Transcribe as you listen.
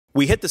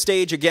We hit the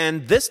stage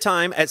again, this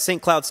time at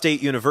St. Cloud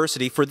State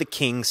University for The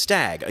King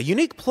Stag, a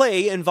unique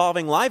play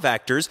involving live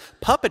actors,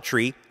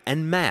 puppetry,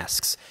 and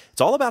masks.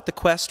 It's all about the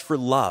quest for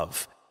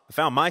love. I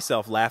found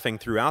myself laughing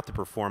throughout the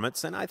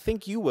performance, and I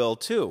think you will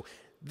too.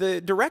 The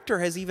director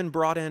has even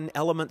brought in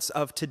elements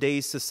of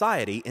today's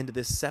society into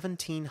this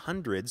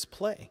 1700s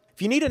play.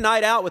 If you need a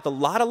night out with a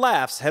lot of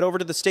laughs, head over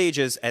to the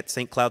stages at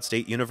St. Cloud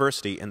State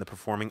University in the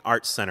Performing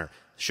Arts Center.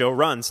 The show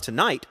runs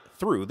tonight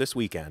through this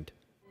weekend.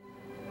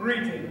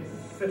 Greetings,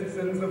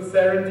 citizens of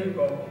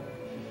Serendippo.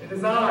 It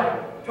is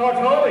I,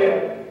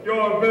 Tartaglia,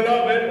 your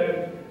beloved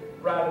and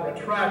rather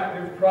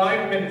attractive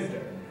Prime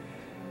Minister.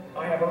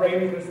 I have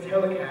arranged this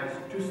telecast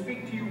to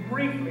speak to you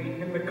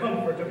briefly in the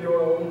comfort of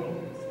your own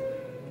homes.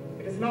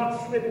 It has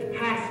not slipped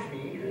past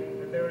me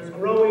that there is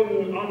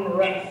growing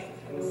unrest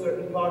in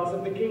certain parts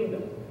of the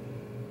kingdom.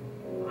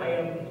 I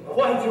am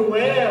quite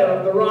aware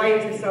of the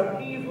riotous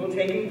upheaval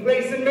taking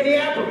place in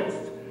Minneapolis.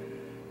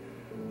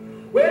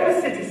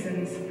 Where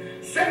citizens,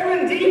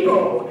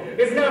 Serendippo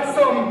is not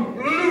some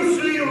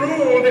loosely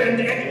ruled and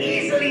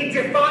easily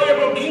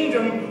defiable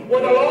kingdom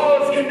where the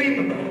laws can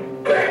be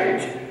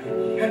bent.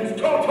 And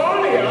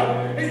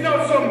Tartaglia is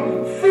not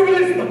some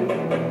frivolous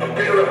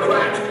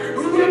bureaucrat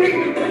who will be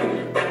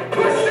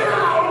pushed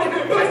around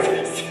by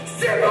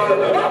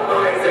civil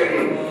uprising.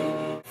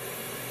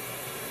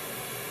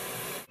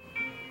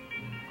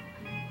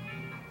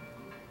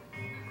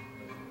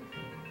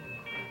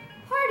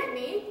 Pardon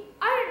me,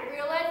 I didn't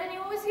realize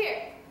anyone was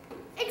here.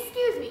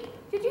 Excuse me,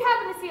 did you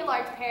happen to see a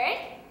large parrot?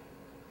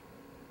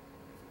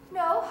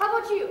 No, how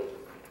about you?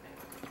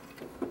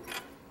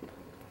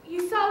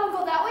 You saw one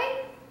go that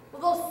way?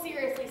 Well, those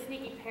seriously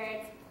sneaky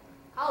parrots.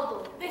 I'll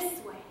go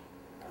this way.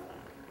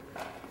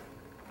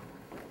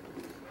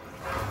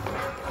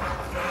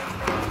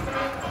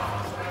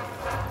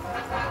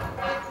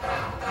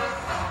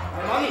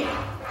 My money!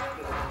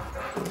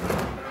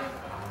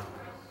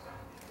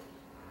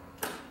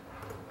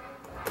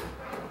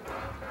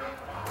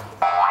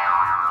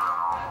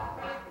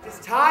 It is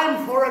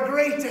time for a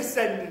great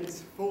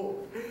ascendance, for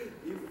if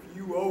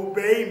you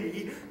obey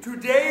me,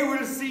 today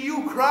we'll see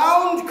you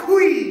crowned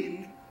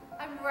queen.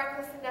 I'm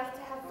reckless enough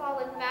to have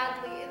fallen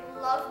madly in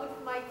love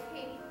with my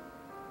king,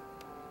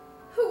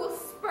 who will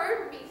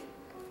spurn me,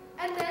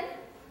 and then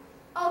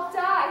I'll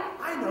die.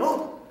 I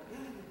know.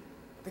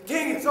 The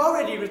king has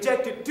already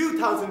rejected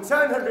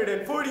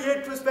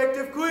 2,748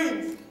 prospective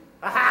queens.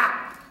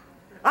 Aha!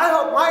 I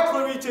hope my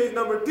Clarice is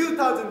number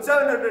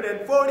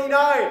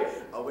 2,749.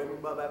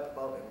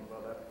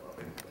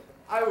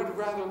 I would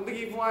rather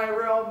leave my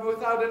realm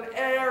without an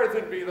heir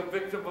than be the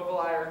victim of a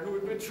liar who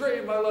would betray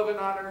my love and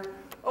honor.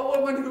 A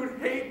woman who'd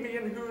hate me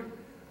and who'd...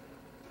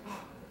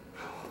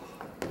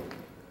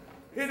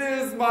 It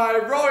is my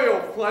royal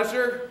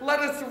pleasure.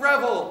 Let us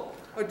revel.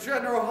 A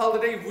general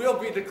holiday will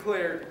be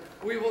declared.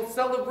 We will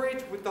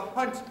celebrate with the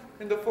hunt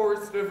in the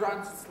forest of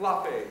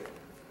Ranslape.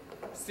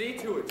 See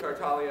to it,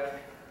 Tartaglia.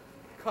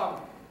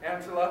 Come,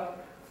 Angela.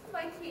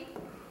 My king.